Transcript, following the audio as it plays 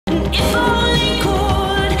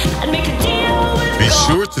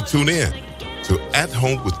sure to tune in to At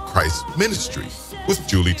Home with Christ Ministry with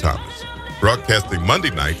Julie Thomas, broadcasting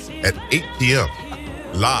Monday nights at 8 p.m.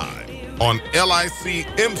 live on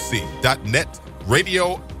licmc.net,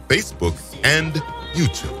 radio, Facebook, and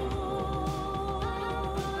YouTube.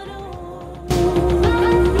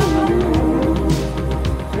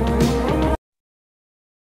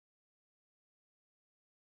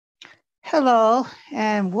 Hello,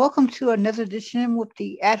 and welcome to another edition with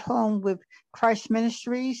the At Home with Christ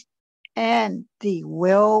Ministries and the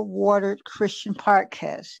Well-Watered Christian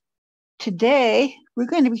Podcast. Today, we're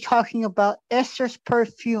going to be talking about Esther's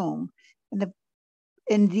perfume in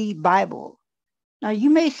the Bible. Now, you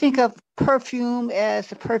may think of perfume as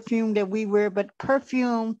the perfume that we wear, but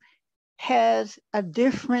perfume has a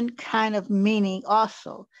different kind of meaning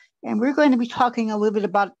also. And we're going to be talking a little bit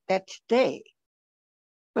about that today.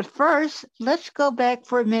 But first, let's go back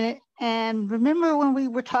for a minute and remember when we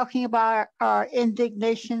were talking about our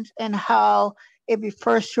indignations and how it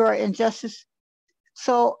refers to our injustice.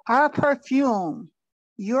 So our perfume,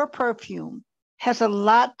 your perfume, has a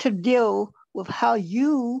lot to do with how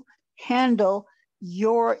you handle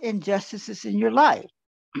your injustices in your life.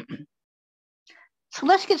 So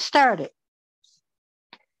let's get started.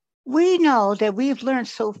 We know that we've learned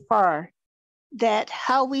so far that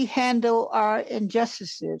how we handle our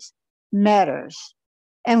injustices matters.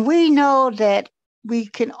 And we know that we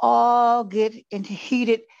can all get into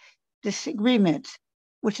heated disagreements,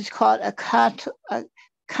 which is called a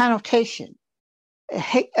connotation,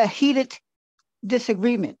 a heated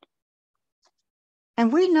disagreement.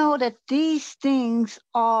 And we know that these things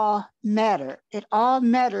all matter. It all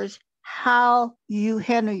matters how you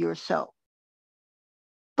handle yourself.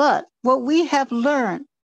 But what we have learned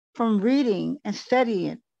from reading and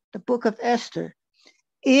studying the book of Esther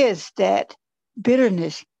is that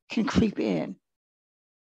bitterness can creep in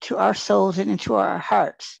to our souls and into our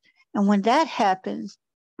hearts. And when that happens,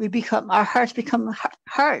 our hearts become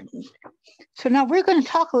hardened. So now we're going to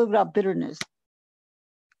talk a little about bitterness.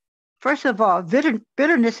 First of all,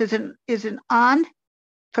 bitterness is an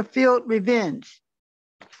unfulfilled revenge.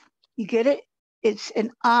 You get it? It's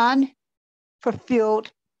an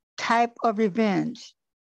unfulfilled type of revenge.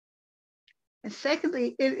 And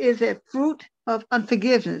secondly, it is a fruit of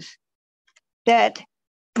unforgiveness that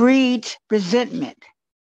breeds resentment.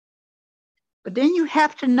 But then you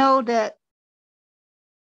have to know that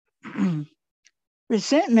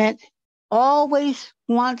resentment always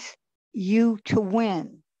wants you to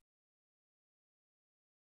win.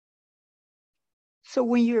 So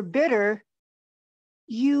when you're bitter,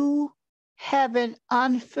 you have an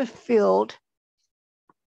unfulfilled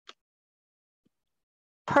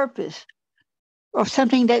purpose, or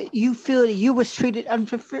something that you feel that you was treated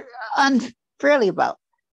unfairly about.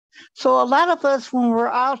 So a lot of us, when we're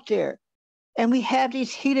out there and we have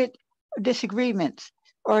these heated disagreements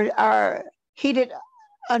or our heated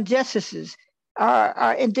injustices,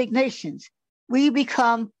 our indignations, we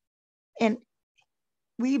become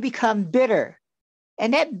bitter.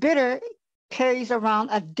 And that bitter carries around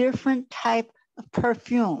a different type of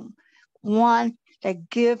perfume, one that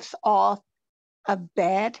gives off a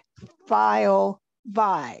bad, vile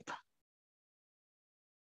vibe.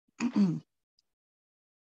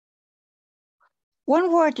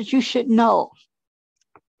 One word that you should know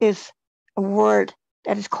is a word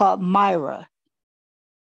that is called myra.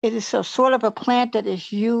 It is a sort of a plant that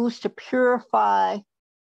is used to purify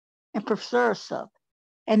and preserve stuff.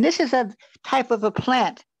 And this is a type of a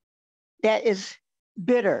plant that is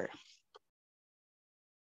bitter.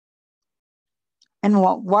 And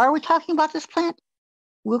why are we talking about this plant?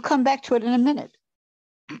 We'll come back to it in a minute.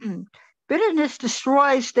 Bitterness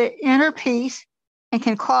destroys the inner peace and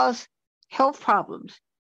can cause health problems,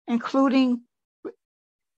 including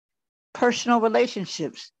personal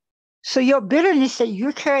relationships. So your bitterness that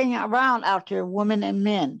you're carrying around out there, women and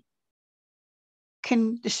men,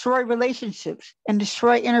 can destroy relationships and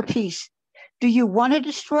destroy inner peace. Do you want to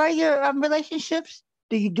destroy your relationships?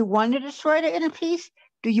 Do you want to destroy the inner peace?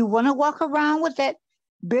 Do you want to walk around with that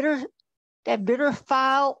bitter,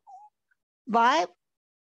 foul vibe?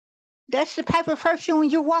 That's the type of perfume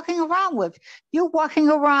you're walking around with. You're walking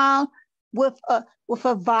around with a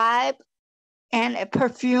vibe and a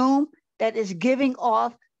perfume that is giving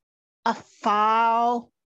off a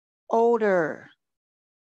foul odor.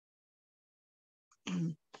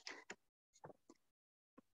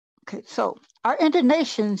 Okay, so our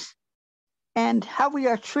indignations and how we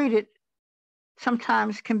are treated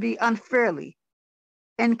sometimes can be unfairly,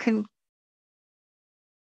 and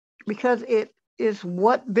because it is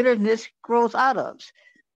what bitterness grows out of.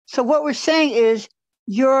 So what we're saying is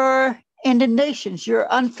your indignations,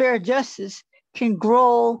 your unfair justice can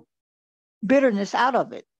grow bitterness out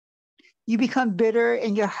of it. You become bitter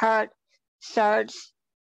and your heart starts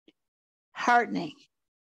hardening.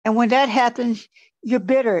 And when that happens, you're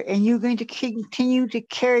bitter and you're going to continue to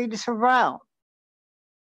carry this around.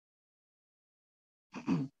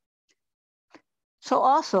 So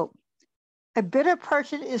also, a bitter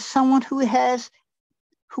person is someone who has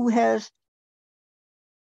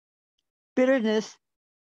bitterness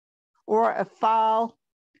or a foul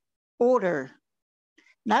odor.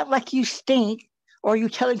 Not like you stink or you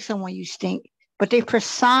telling someone you stink, but their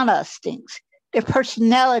persona stinks. Their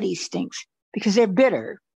personality stinks because they're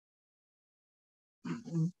bitter.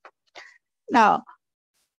 Now,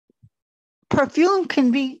 perfume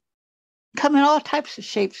can come in all types of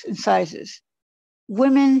shapes and sizes.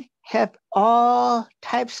 Women have all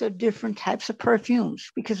types of different types of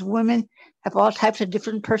perfumes because women have all types of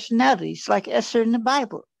different personalities, like Esther in the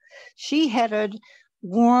Bible. She had a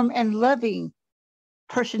warm and loving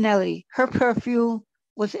personality. Her perfume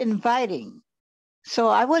was inviting. So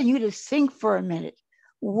I want you to think for a minute.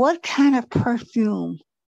 What kind of perfume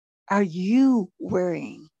are you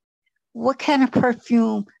wearing? What kind of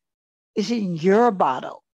perfume is in your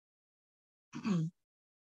bottle?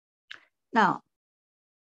 Now,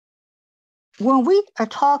 when we are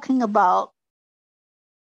talking about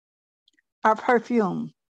our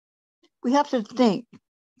perfume, we have to think,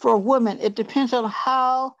 for a woman, it depends on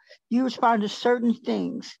how you respond to certain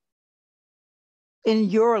things in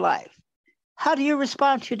your life. How do you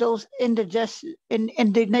respond to those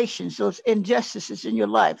indignations, those injustices in your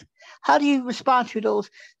life? How do you respond to those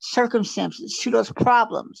circumstances, to those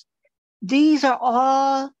problems? These are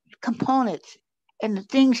all components and the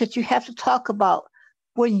things that you have to talk about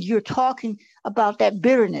when you're talking about that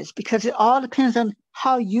bitterness, because it all depends on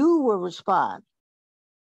how you will respond.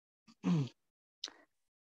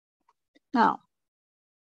 Now,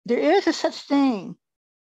 there is a such thing.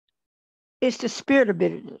 It's the spirit of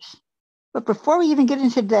bitterness. But before we even get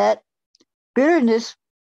into that, bitterness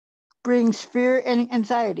brings fear and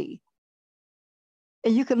anxiety.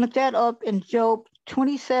 And you can look that up in Job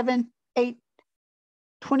 27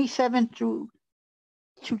 through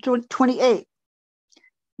 28.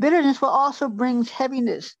 Bitterness will also bring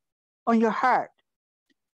heaviness on your heart.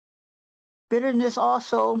 Bitterness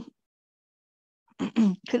also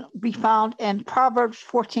can be found in Proverbs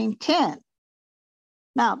 14:10.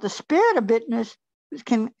 Now, the spirit of bitterness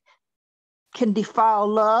can defile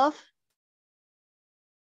love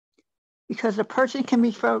because a person can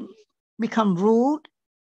become rude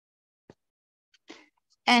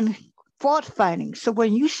and fault finding. So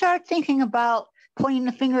when you start thinking about pointing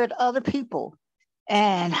the finger at other people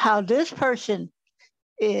and how this person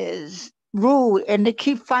is rude and they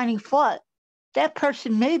keep finding fault, that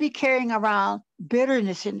person may be carrying around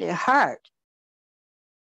bitterness in their heart.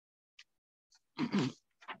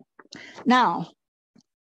 Now,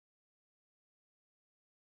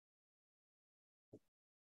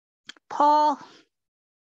 Paul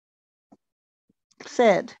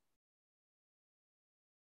said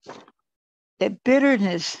that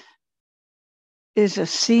bitterness is a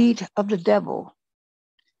seed of the devil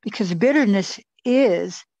because bitterness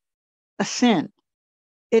is a sin.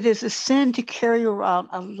 It is a sin to carry around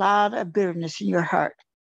a lot of bitterness in your heart.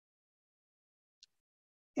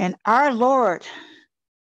 And our Lord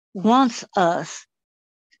wants us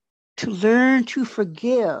to learn to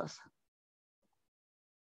forgive.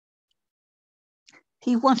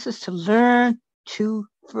 He wants us to learn to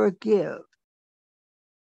forgive.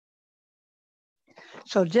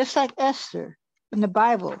 So just like Esther in the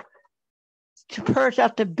Bible, to purge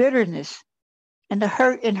out the bitterness and the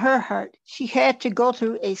hurt in her heart, she had to go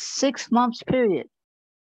through a 6-month period.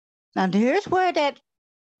 Now here's where that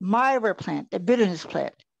Myra plant, the bitterness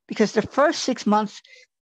plant, because the first 6 months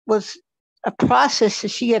was a process that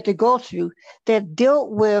she had to go through that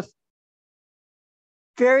dealt with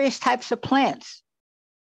various types of plants,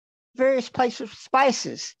 various types of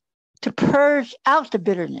spices to purge out the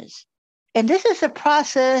bitterness. And this is a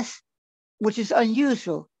process which is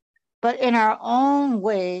unusual, but in our own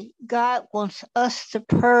way, God wants us to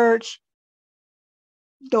purge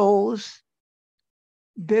those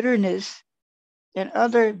bitterness and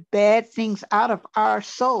other bad things out of our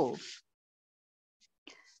souls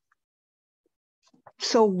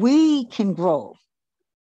so we can grow.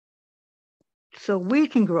 So we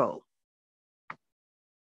can grow.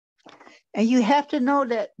 And you have to know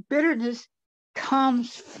that bitterness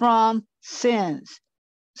comes from sins.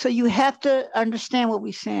 So you have to understand what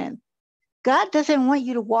we're saying. God doesn't want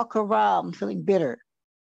you to walk around feeling bitter.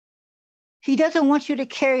 He doesn't want you to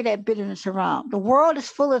carry that bitterness around. The world is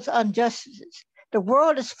full of injustices. The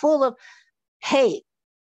world is full of hate.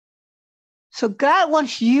 So God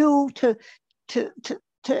wants you to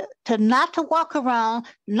not to walk around,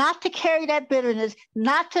 not to carry that bitterness,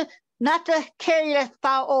 not to carry that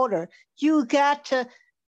foul odor. You got to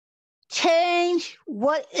change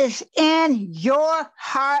what is in your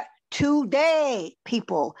heart today,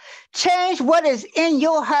 people. Change what is in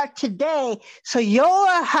your heart today so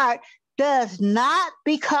your heart does not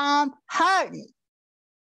become hardened.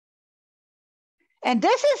 And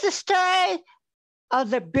this is the story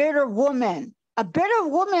of the bitter woman. A bitter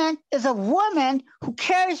woman is a woman who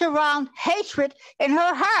carries around hatred in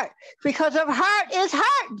her heart because her heart is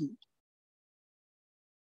hardened.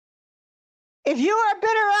 If you are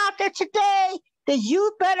bitter out there today, then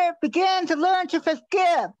you better begin to learn to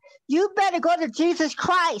forgive. You better go to Jesus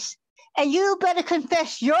Christ, and you better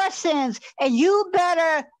confess your sins, and you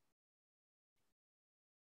better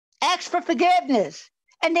ask for forgiveness.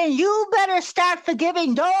 And then you better start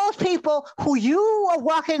forgiving those people who you are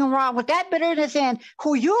walking around with that bitterness in,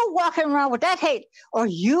 who you're walking around with that hate, or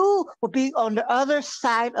you will be on the other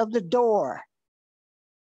side of the door.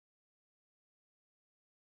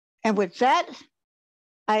 And with that,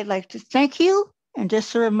 I'd like to thank you. And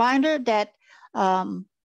just a reminder that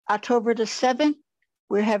October the 7th,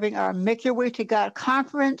 we're having our Make Your Way to God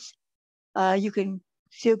conference. You can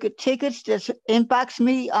still get tickets. Just inbox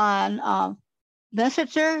me on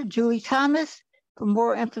Messenger, Julie Thomas, for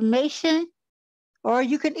more information. Or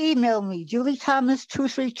you can email me,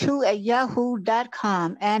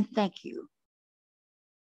 juliethomas232@yahoo.com. And thank you.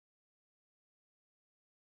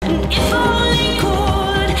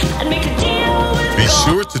 Be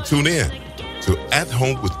sure to tune in to At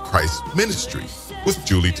Home with Christ Ministry with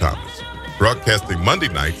Julie Thomas, broadcasting Monday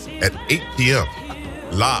nights at 8 p.m.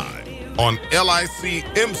 live on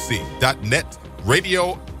licmc.net,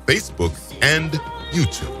 radio, Facebook, and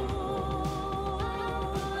YouTube.